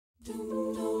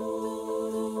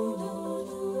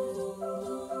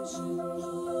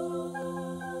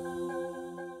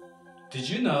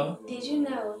you know? Did you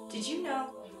know? Did you know?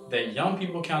 That young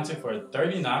people accounted for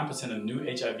 39% of new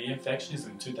HIV infections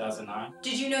in 2009?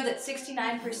 Did you know that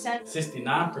 69%?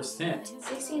 69%.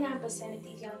 69% of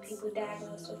these young people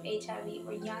diagnosed with HIV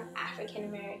were young African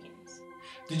Americans.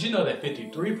 Did you know that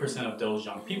 53% of those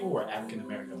young people were African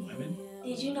American women?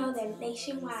 Did you know that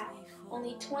nationwide,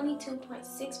 only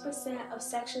 22.6% of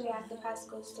sexually active high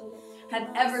school students Have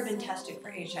ever been tested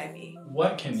for HIV?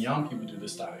 What can young people do to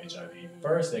stop HIV?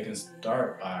 First, they can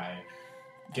start by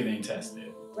getting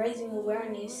tested. Raising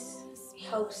awareness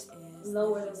helps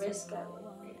lower the risk of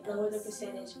it, lower the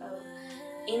percentage of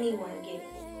anyone getting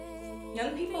it.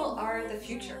 Young people are the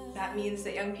future. That means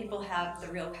that young people have the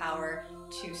real power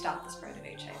to stop the spread of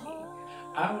HIV.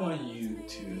 I want you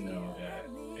to know that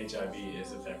HIV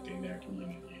is affecting their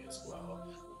community as well.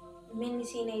 Many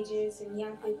teenagers and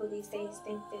young people these days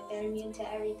think that they're immune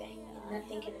to everything and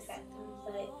nothing can affect them,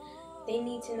 but they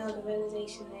need to know the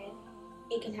realization that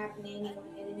it can happen to anyone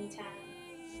at any time.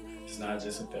 It's not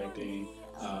just affecting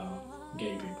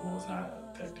gay people, it's not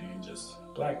affecting just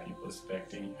black people, it's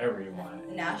affecting everyone.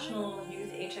 National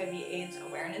Youth HIV/AIDS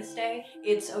Awareness Day,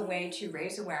 it's a way to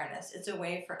raise awareness. It's a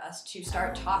way for us to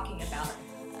start talking about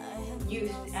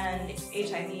youth and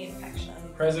HIV infection.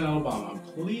 President Obama,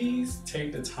 please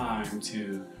take the time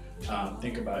to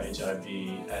think about HIV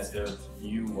as if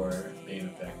you were being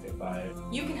affected by it.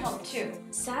 You can help too.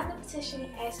 Sign the petition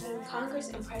asking Congress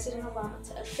and President Obama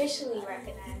to officially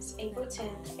recognize April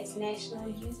 10th as National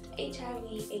Youth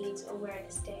HIV/AIDS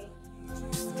Awareness Day.